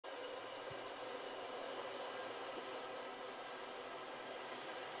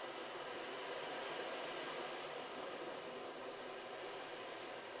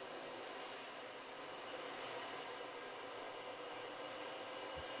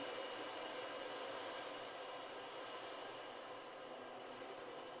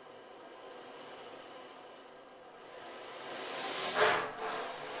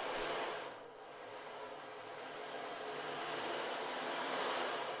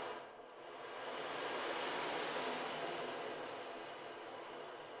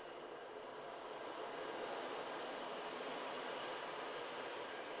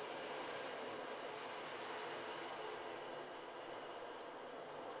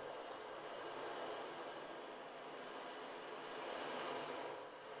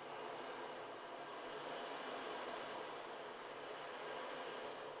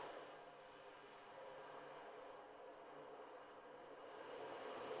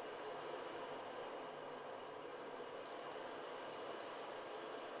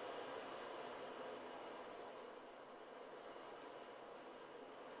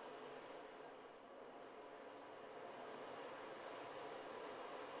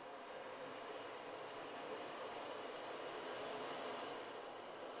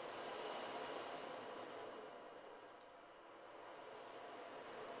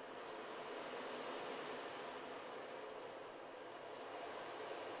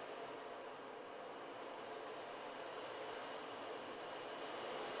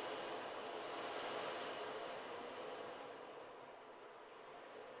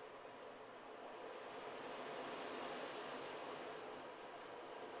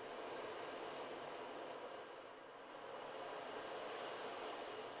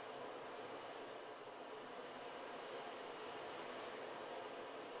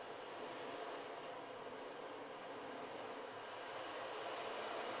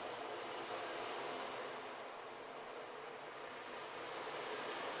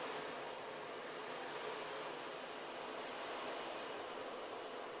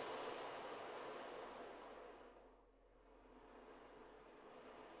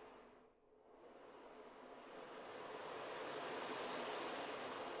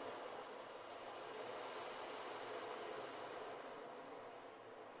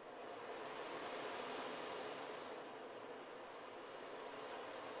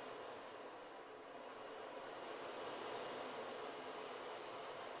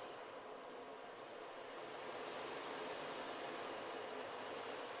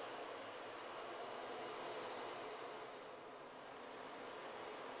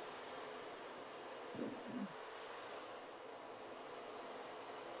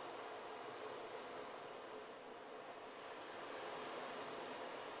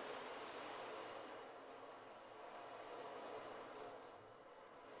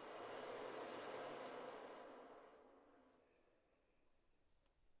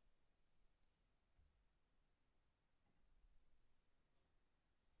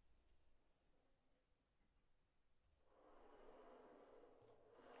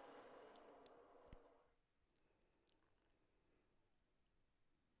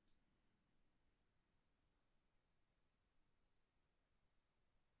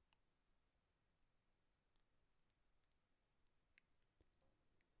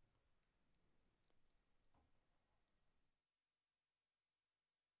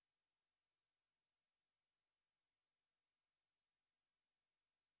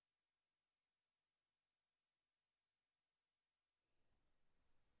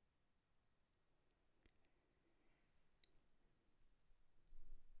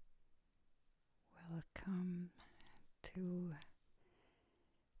Welcome to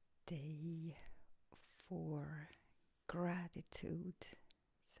day 4, gratitude,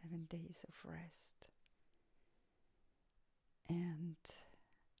 7 days of rest. And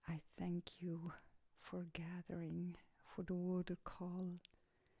I thank you for gathering for the WaterCall.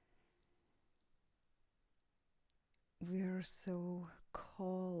 We are so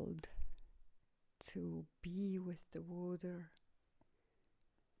called to be with the water,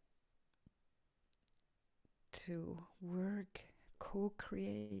 to work,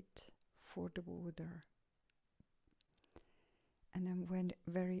 co-create for the water. And I'm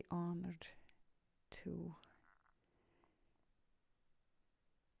very honored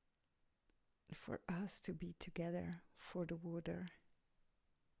for us to be together for the water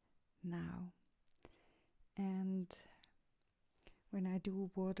now. And when I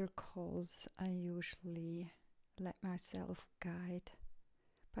do water calls, I usually let myself guide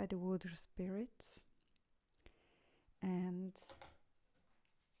by the water spirits. And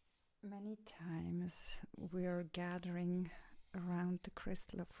many times we are gathering around the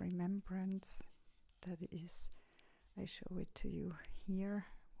Crystal of Remembrance. That is, I show it to you here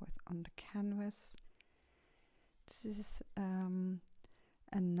on the canvas. This is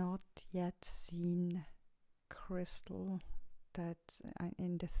a not yet seen crystal that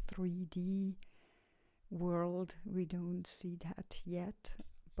in the 3D world we don't see that yet,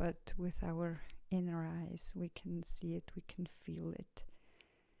 but with our inner eyes we can see it, we can feel it.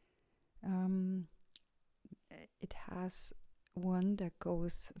 It has one that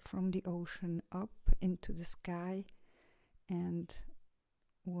goes from the ocean up into the sky, and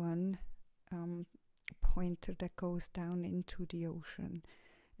one pointer that goes down into the ocean.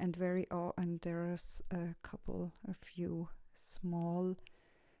 And there's a few small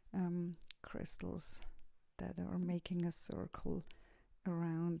crystals that are making a circle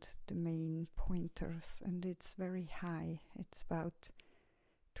around the main pointers, and it's very high. It's about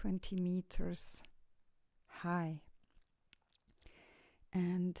 20 meters high,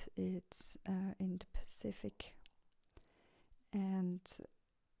 and it's in the Pacific. And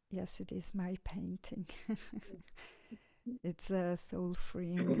yes, it is my painting. It's a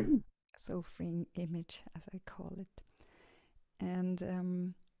soul-freeing image, as I call it. And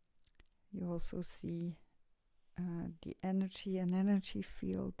you also see the energy, an energy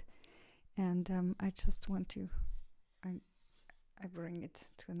field. And I just want to, I bring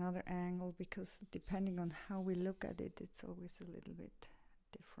it to another angle, because depending on how we look at it, it's always a little bit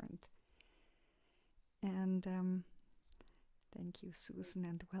different. And thank you, Susan,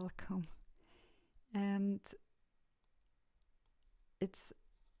 and welcome. And it's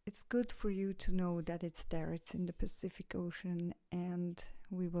good for you to know that it's there. It's in the Pacific Ocean, and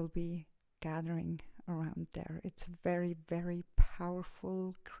we will be gathering around there. It's a very, very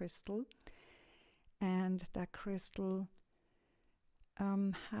powerful crystal, and that crystal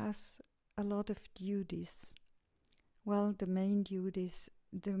has a lot of duties. Well, the main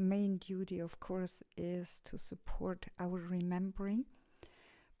duty, of course, is to support our remembering,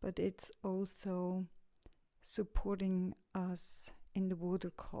 but it's also supporting us in the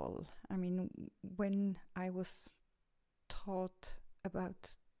WaterCall. I mean, when I was taught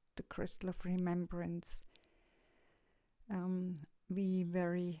about the Crystal of Remembrance, we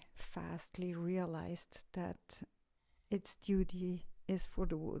very fastly realized that its duty is for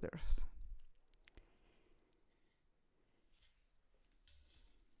the waters.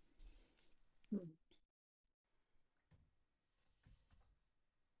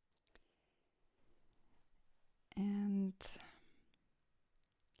 And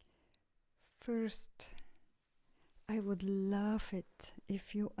first, I would love it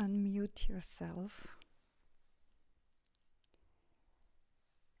if you unmute yourself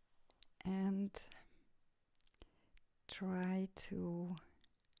and try to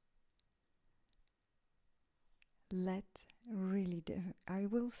let really, I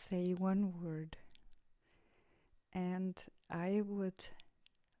will say one word, and I would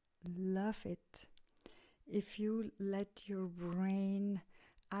love it if you let your brain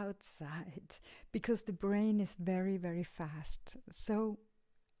outside, because the brain is very, very fast. So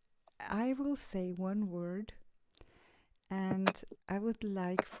I will say one word, and I would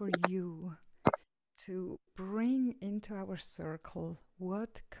like for you to bring into our circle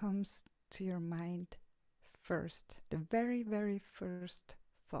what comes to your mind first, the very, very first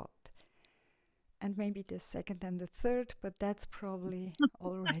thought. And maybe the second and the third, but that's probably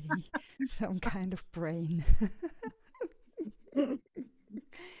already some kind of brain.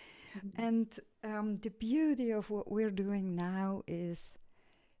 And the beauty of what we're doing now is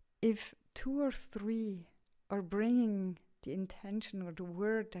if 2 or 3 are bringing the intention or the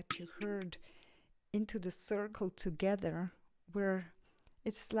word that you heard into the circle together, where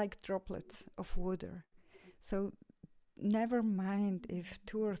it's like droplets of water. So never mind if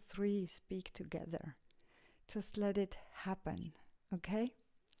 2 or 3 speak together. Just let it happen, okay?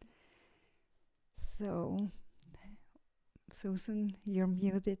 So, Susan, you're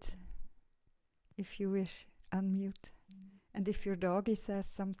muted. If you wish, unmute. And if your doggy says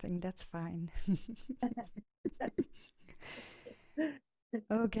something, that's fine.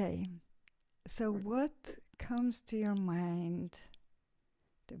 Okay. So what comes to your mind?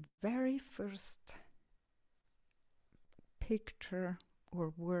 The very first picture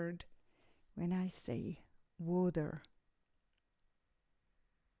or word when I say water.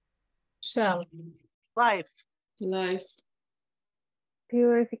 Shell. Life. Life.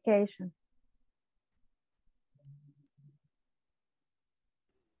 Purification.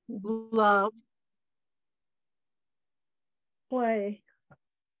 Love. Play.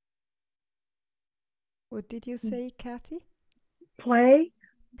 What did you say, Kathy? Play.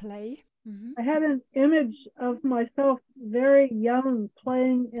 Play? Mm-hmm. I had an image of myself very young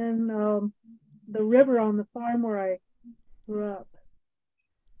playing in the river on the farm where I grew up.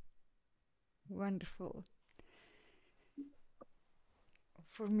 Wonderful.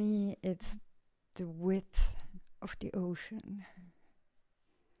 For me, it's the width of the ocean,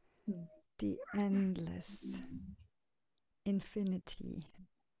 the endless infinity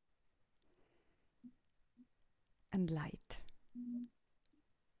and light.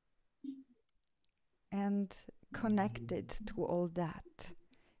 And connected to all that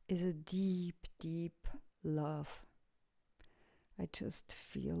is a deep, deep love. I just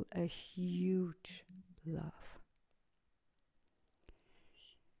feel a huge love.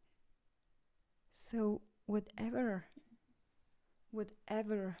 So whatever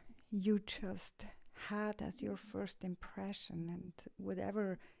you just had as your first impression, and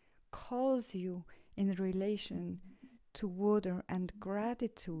whatever calls you in relation to water and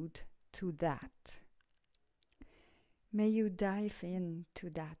gratitude to that, may you dive into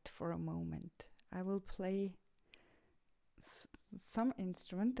that for a moment. I will play some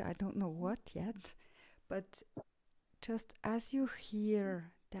instrument, I don't know what yet, but just as you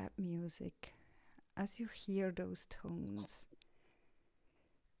hear that music, as you hear those tones,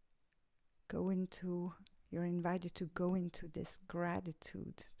 you're invited to go into this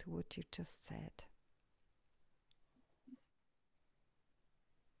gratitude to what you just said.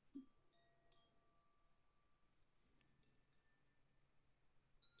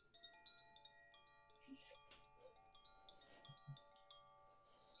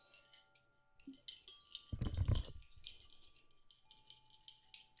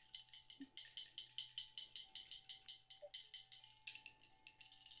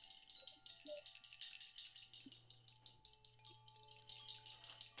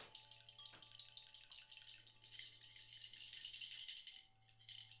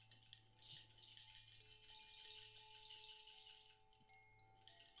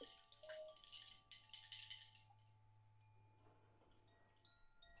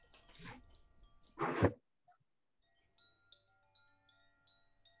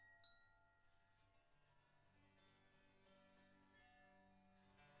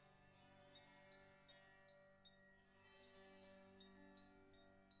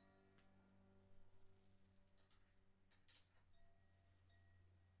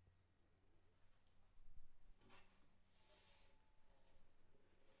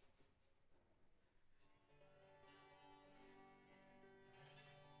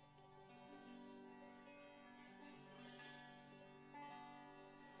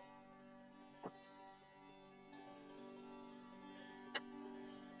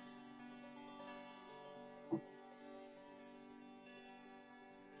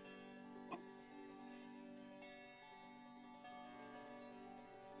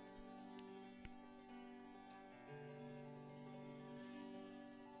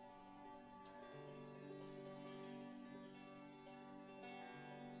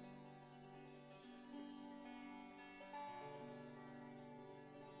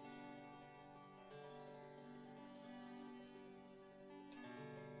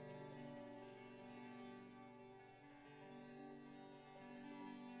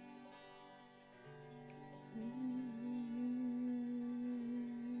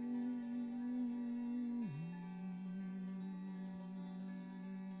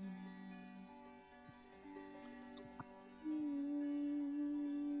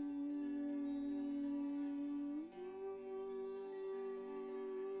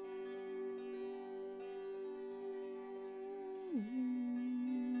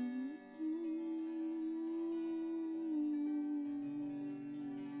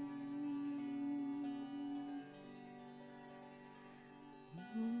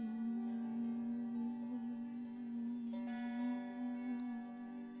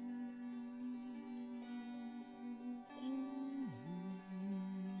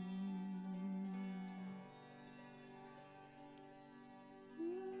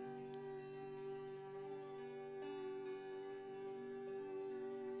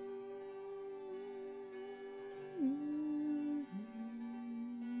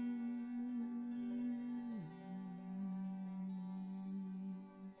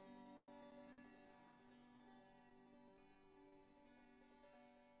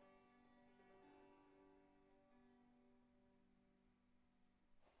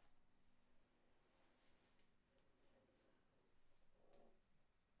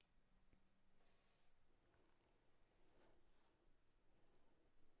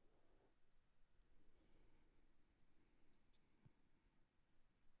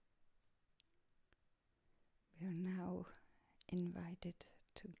 invited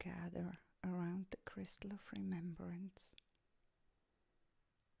to gather around the crystal of remembrance.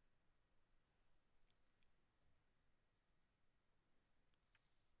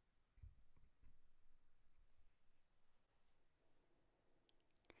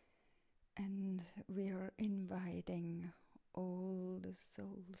 And we are inviting all the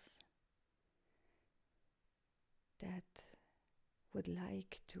souls that would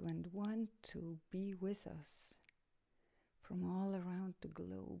like to and want to be with us from all around the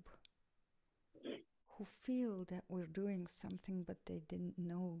globe, who feel that we're doing something but they didn't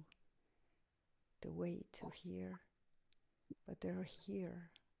know the way to hear, but they're here.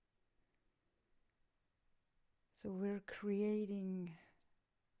 So we're creating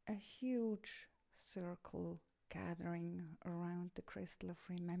a huge circle gathering around the crystal of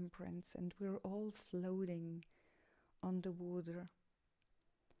remembrance, and we're all floating on the water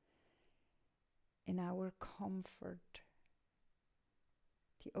in our comfort.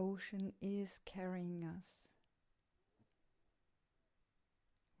 The ocean is carrying us.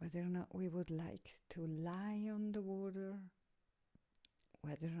 Whether or not we would like to lie on the water,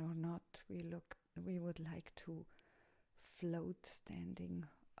 whether or not we would like to float standing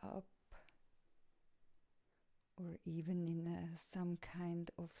up, or even in some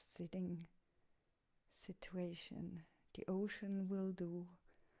kind of sitting situation, the ocean will do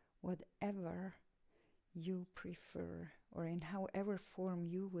whatever you prefer, or in however form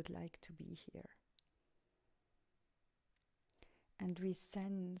you would like to be here. And we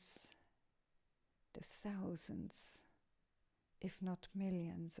sense the thousands, if not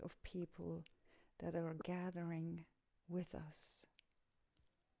millions, of people that are gathering with us.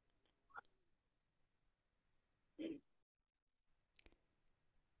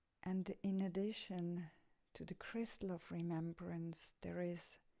 And in addition to the crystal of remembrance, there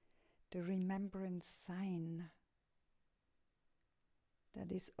is the remembrance sign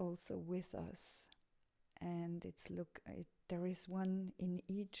that is also with us. And there is one in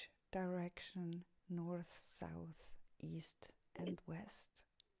each direction: north, south, east, and west.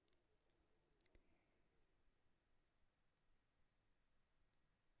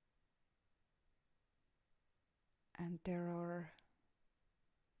 And there are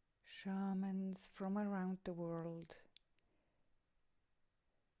shamans from around the world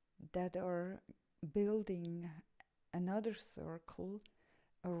that are building another circle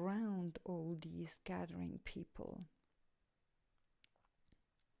around all these gathering people.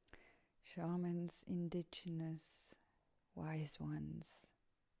 Shamans, indigenous, wise ones,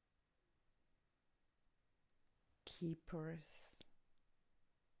 keepers.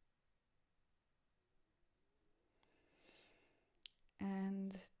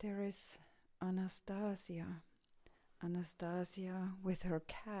 And there is Anastasia with her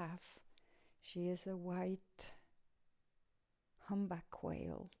calf. She is a white humpback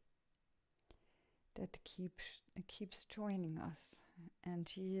whale that keeps joining us, and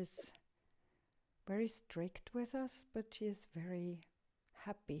she is very strict with us, but she is very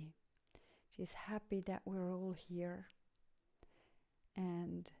happy. She's happy that we're all here,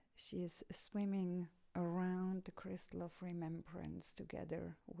 and she is swimming around the crystal of remembrance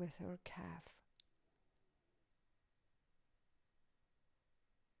together with her calf.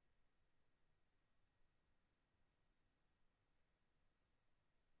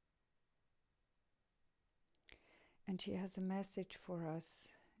 And she has a message for us.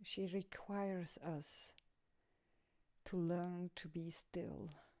 She requires us to learn to be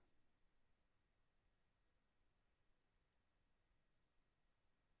still.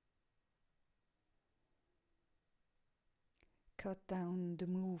 Cut down the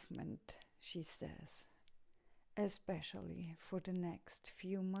movement, she says, especially for the next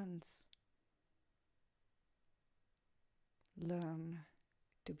few months. Learn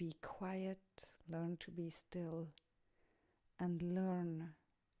to be quiet, learn to be still, and learn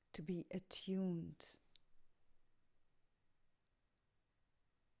to be attuned.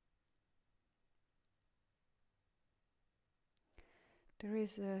 There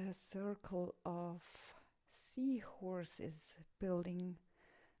is a circle of seahorses building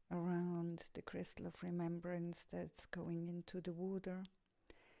around the crystal of remembrance that's going into the water.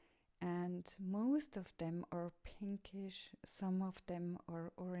 And most of them are pinkish, some of them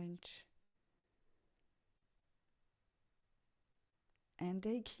are orange. And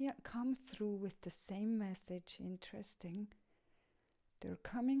they come through with the same message. Interesting. They're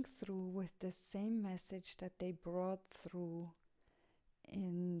coming through with the same message that they brought through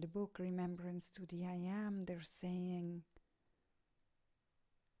in the book Remembrance to the I Am. They're saying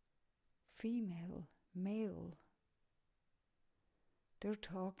female, male. They're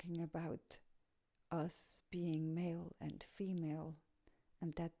talking about us being male and female,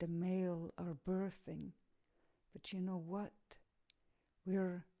 and that the male are birthing. But you know what?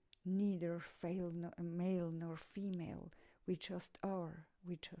 We're neither male nor female. We just are.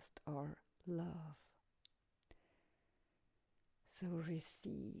 We just are love. So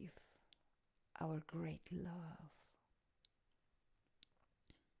receive our great love.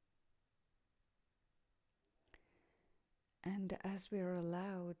 And as we're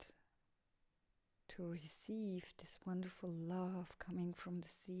allowed to receive this wonderful love coming from the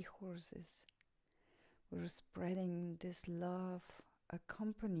seahorses, we're spreading this love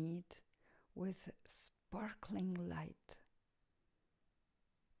accompanied with sparkling light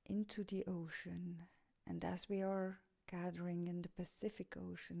into the ocean. And as we are gathering in the Pacific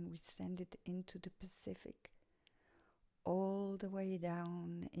Ocean, we send it into the Pacific, all the way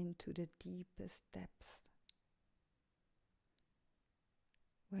down into the deepest depth,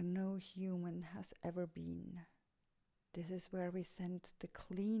 where no human has ever been. This is where we send the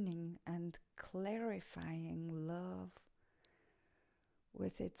cleaning and clarifying love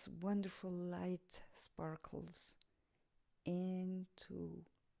with its wonderful light sparkles into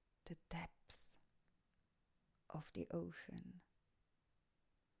the depth of the ocean.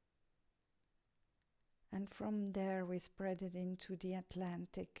 And from there we spread it into the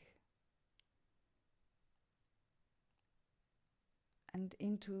Atlantic and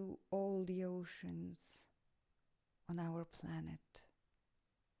into all the oceans on our planet,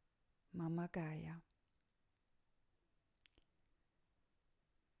 Mama Gaia.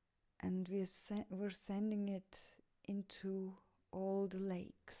 And we're sending it into all the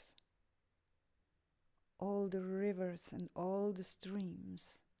lakes, all the rivers and all the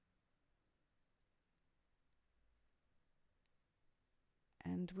streams.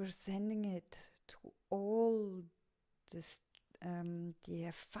 And we're sending it to all the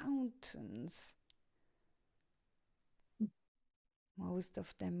fountains, most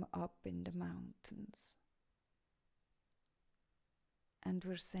of them up in the mountains. And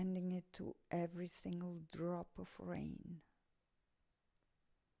we're sending it to every single drop of rain.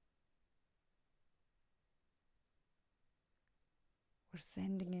 We're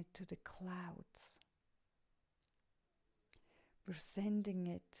sending it to the clouds. We're sending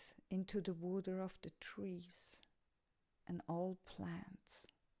it into the water of the trees and all plants.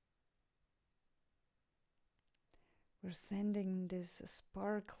 We're sending this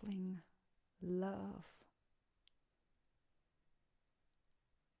sparkling love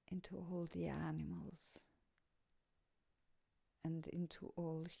into all the animals and into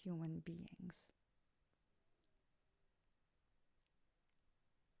all human beings.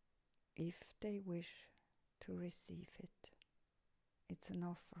 If they wish to receive it, it's an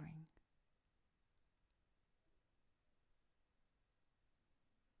offering.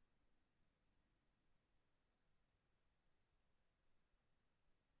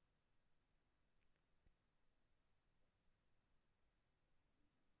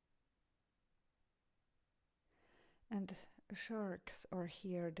 And sharks are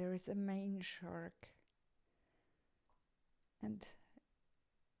here. There is a main shark. And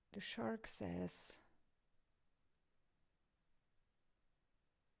the shark says,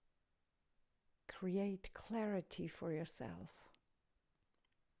 create clarity for yourself.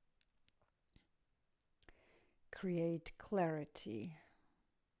 Create clarity.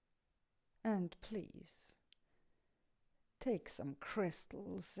 And please, take some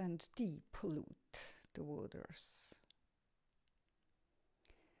crystals and depollute the waters.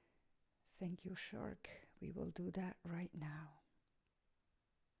 Thank you, shark. We will do that right now.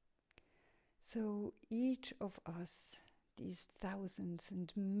 So each of us, these thousands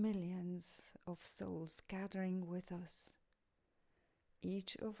and millions of souls gathering with us,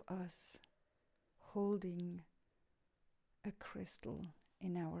 each of us holding a crystal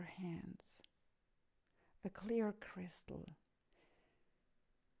in our hands, a clear crystal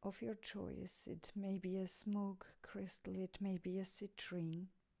of your choice. It may be a smoke crystal, it may be a citrine,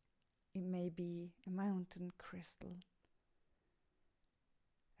 it may be a mountain crystal,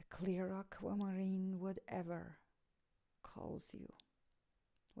 a clear aquamarine, whatever calls you,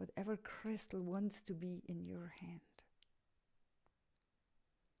 whatever crystal wants to be in your hand.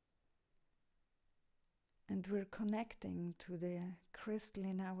 And we're connecting to the crystal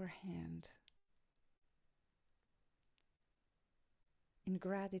in our hand in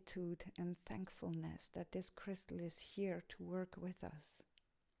gratitude and thankfulness that this crystal is here to work with us,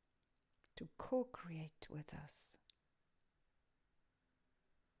 to co-create with us.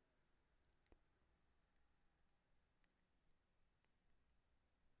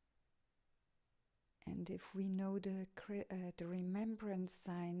 And And if we know the remembrance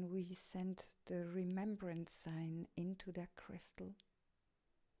sign, we send the remembrance sign into that crystal.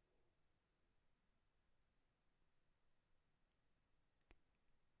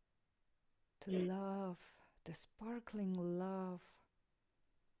 The love, the sparkling love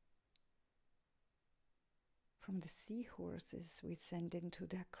from the seahorses we send into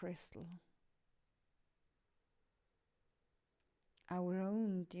that crystal. Our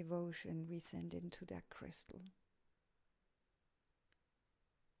own devotion we send into that crystal.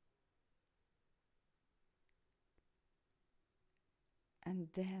 And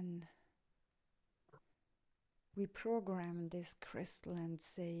then we program this crystal and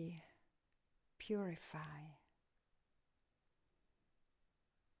say, purify.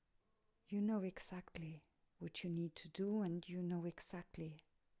 You know exactly what you need to do, and you know exactly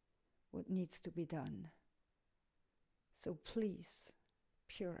what needs to be done. So please,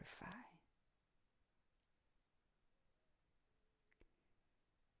 purify.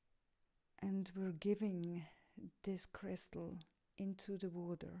 And we're giving this crystal into the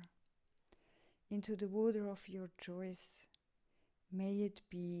water of your choice. May it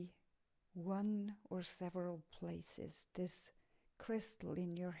be one or several places. This crystal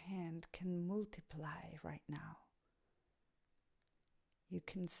in your hand can multiply right now. You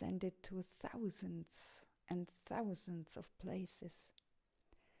can send it to thousands and thousands of places.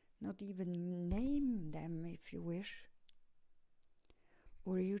 Not even name them if you wish.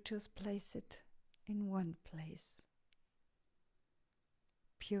 Or you just place it in one place.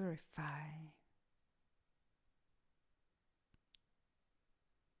 Purify.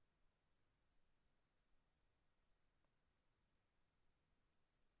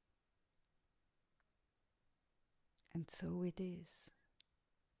 And so it is.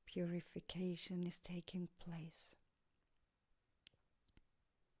 Purification is taking place.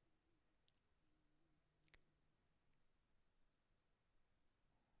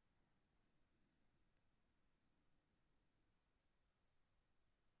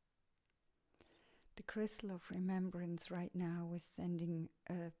 The crystal of remembrance right now is sending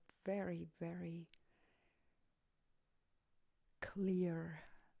a very, very clear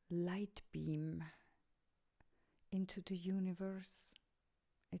light beam into the universe.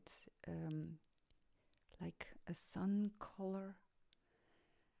 It's like a sun color,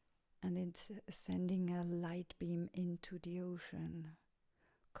 and it's sending a light beam into the ocean,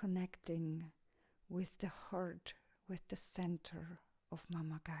 connecting with the heart, with the center of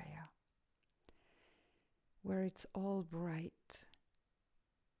Mama Gaia, where it's all bright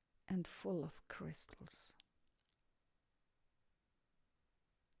and full of crystals.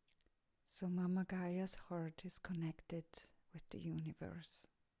 So Mama Gaia's heart is connected with the universe.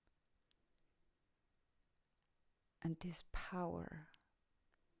 And this power,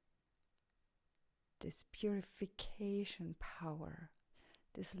 this purification power,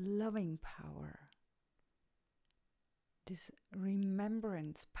 this loving power, this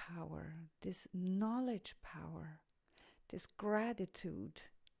remembrance power, this knowledge power, this gratitude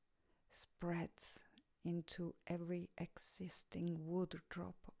spreads into every existing water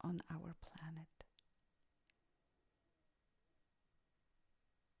drop on our planet.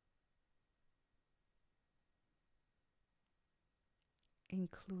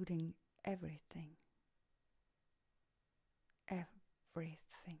 Including everything.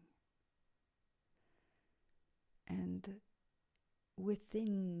 Everything. And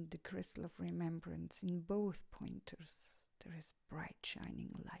within the crystal of remembrance, in both pointers, there is bright shining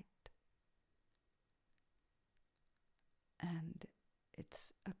light. And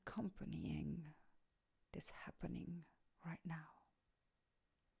it's accompanying this happening right now.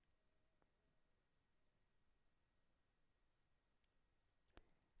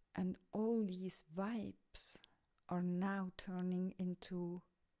 And all these vibes are now turning into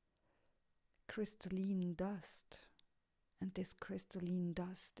crystalline dust. And this crystalline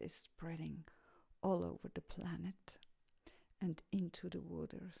dust is spreading all over the planet and into the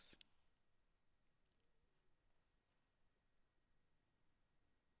waters.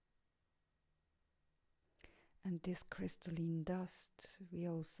 And this crystalline dust we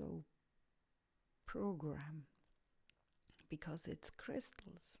also program, because it's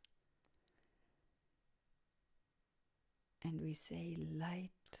crystals. And we say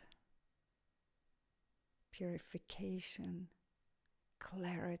light, purification,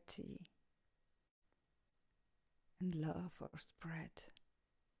 clarity, and love are spread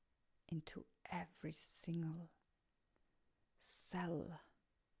into every single cell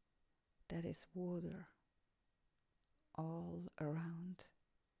that is water, all around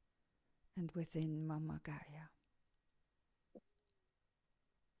and within Mama Gaia.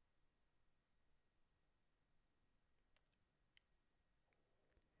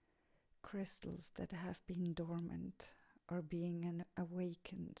 crystals that have been dormant are being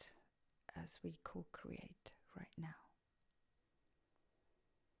awakened as we co-create right now.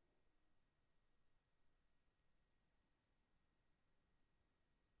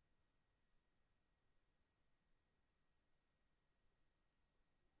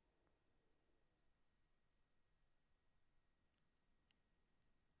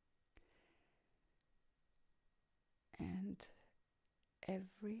 And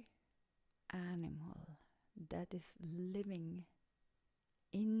every animal that is living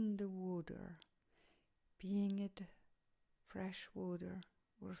in the water, being it fresh water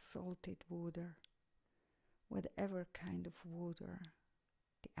or salted water, whatever kind of water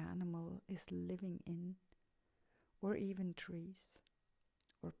the animal is living in, or even trees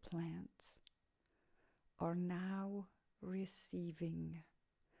or plants, are now receiving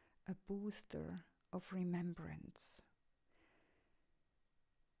a booster of remembrance.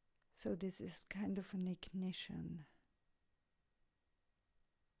 So this is kind of an ignition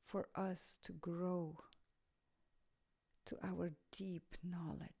for us to grow to our deep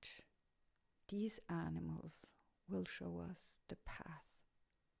knowledge. These animals will show us the path.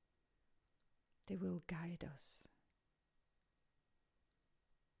 They will guide us.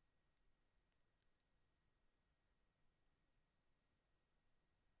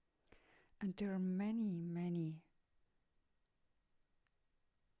 And there are many, many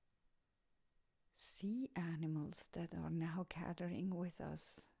sea animals that are now gathering with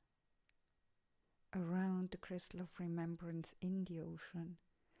us around the crystal of remembrance in the ocean.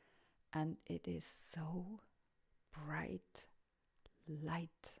 And it is so bright,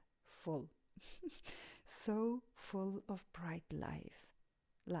 lightful, so full of bright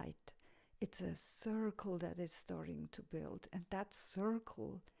light. It's a circle that is starting to build, and that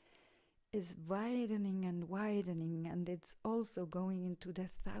circle is widening, and it's also going into the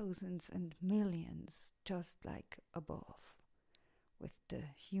thousands and millions, just like above with the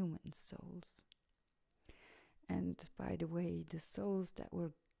human souls. And by the way, the souls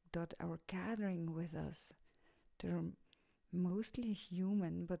that are gathering with us, they're mostly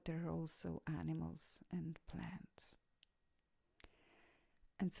human, but they're also animals and plants.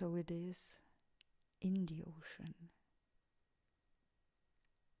 And so it is in the ocean.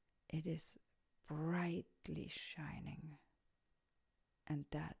 It is brightly shining, and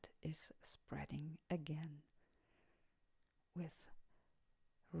that is spreading again with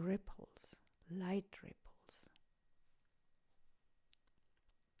ripples, light ripples.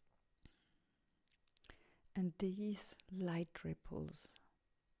 And these light ripples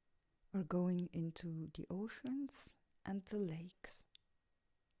are going into the oceans and the lakes.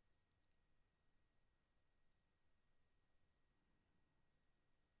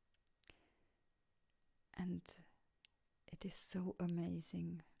 And it is so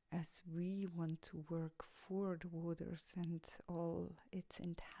amazing as we want to work for the waters and all its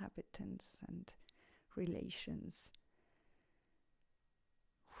inhabitants and relations.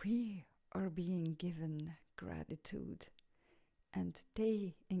 We are being given gratitude, and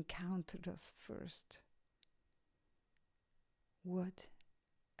they encountered us first. What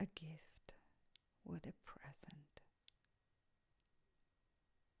a gift, what a present.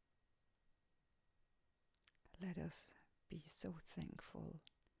 Let us be so thankful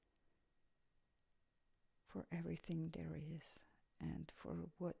for everything there is and for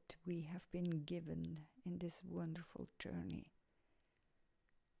what we have been given in this wonderful journey.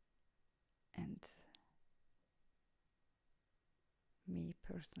 And me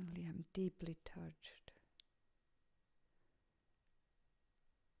personally, I'm deeply touched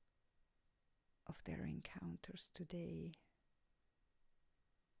of their encounters today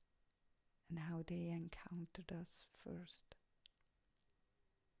and how they encountered us first.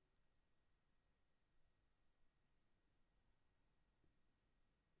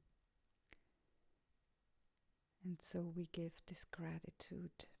 And so we give this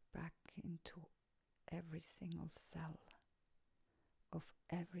gratitude back into every single cell of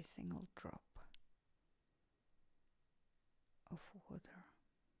every single drop of water.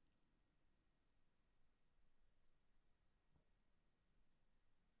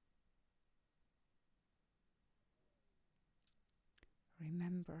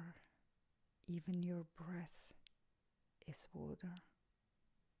 Remember, even your breath is water.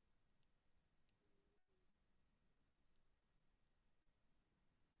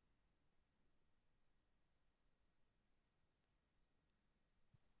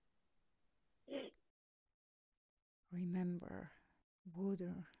 Remember,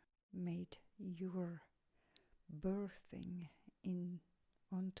 water made your birthing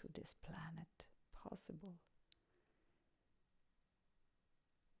onto this planet possible.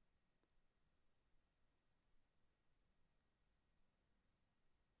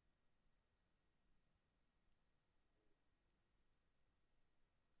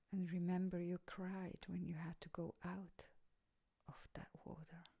 And remember you cried when you had to go out of that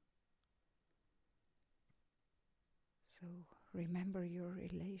water. So remember your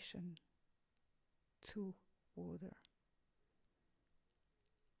relation to water.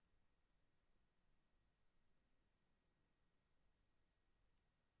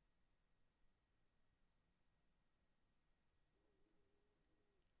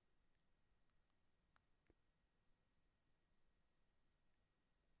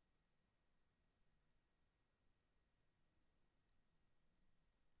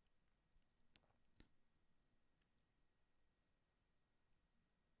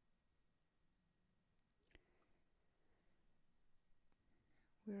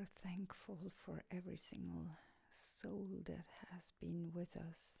 We're thankful for every single soul that has been with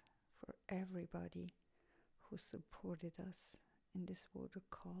us, for everybody who supported us in this water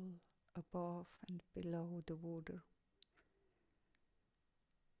call above and below the water.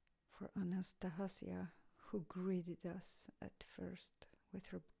 For Anastasia, who greeted us at first with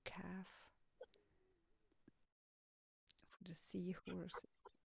her calf. For the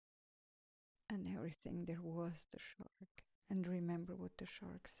seahorses and everything there was, the shark. And remember what the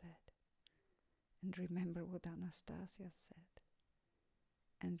shark said. And remember what Anastasia said.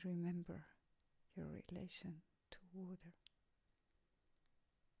 And remember your relation to water.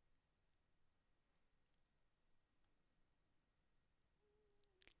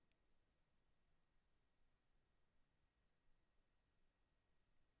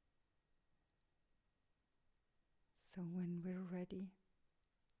 So when we're ready,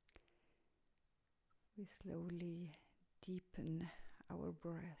 we slowly deepen our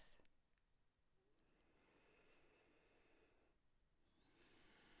breath.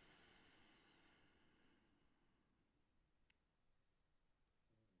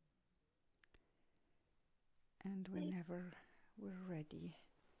 And whenever we're ready,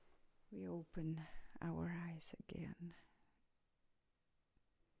 we open our eyes again.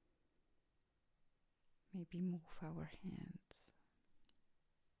 Maybe move our hands.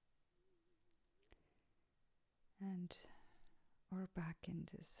 And we're back in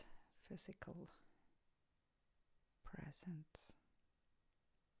this physical presence.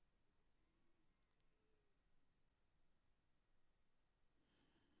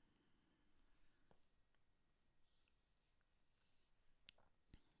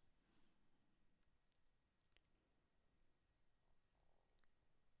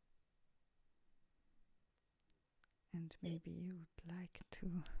 And maybe you would like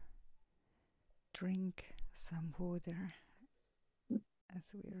to drink some water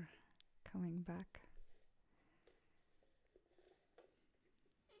as we're coming back.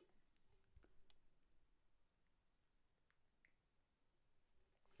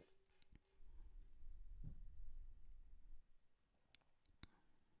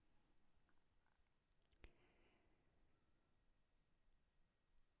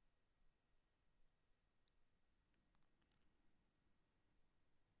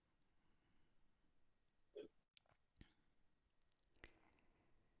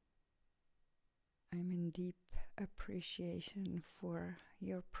 I'm in deep appreciation for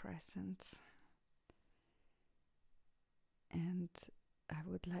your presence, and I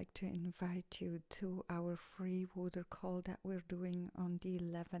would like to invite you to our free water call that we're doing on the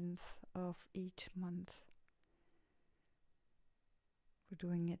 11th of each month. We're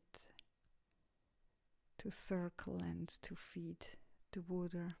doing it to circle and to feed the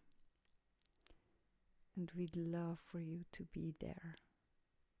water, and we'd love for you to be there.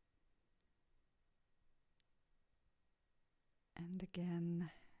 And again,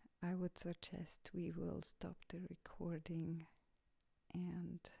 I would suggest we will stop the recording,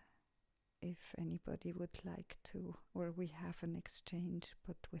 and if anybody would like to, or we have an exchange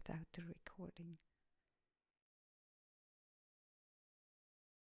but without the recording.